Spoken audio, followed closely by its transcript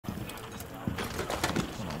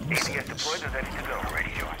ABS deployed and ready to go.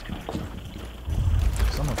 Ready to.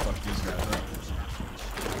 Someone fuck these guys up.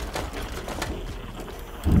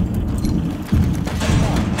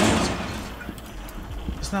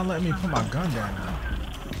 It's not letting me put my gun down.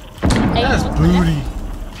 Hey, That's booty.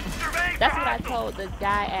 That's what I told the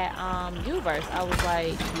guy at Uverse. I was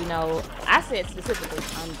like, you know, I said specifically,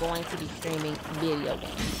 I'm going to be streaming video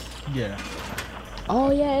games. Yeah.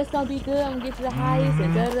 Oh yeah, it's gonna be good. I'm gonna get to the highest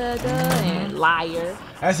and da da da and liar.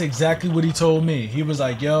 That's exactly what he told me. He was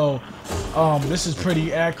like, "Yo, this is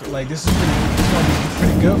pretty accurate. Like, this is it's gonna be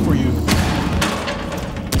pretty good for you."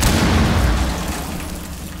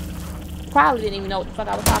 Probably didn't even know what the fuck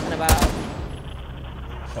I was talking about.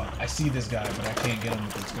 Fuck, I see this guy, but I can't get him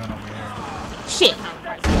with this gun over here. Shit.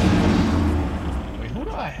 Wait, who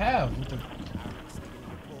do I have? With the...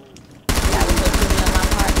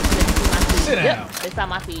 Sit down. Yep, it's on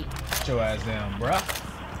my feet. Sit your ass down, bruh.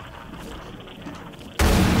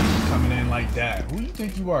 Coming in like that. Who you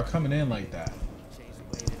think you are coming in like that?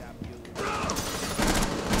 You know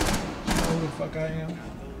who the fuck I am?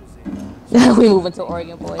 We moving to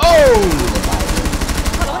Oregon, boys. Oh!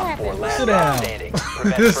 What Sit down.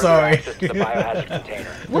 Sorry.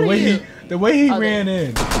 The way he ran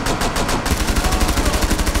in.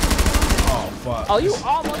 Oh fuck. Oh, you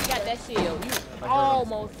almost got that shield. You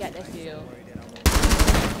almost got that shield.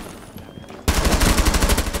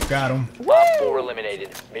 Got him. Op 4 eliminated.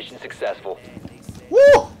 Mission successful.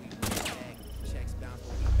 Woo!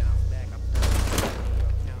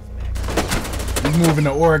 He's moving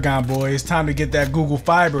to Oregon, boys. Time to get that Google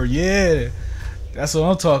Fiber. Yeah. That's what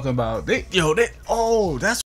I'm talking about. Oh, that's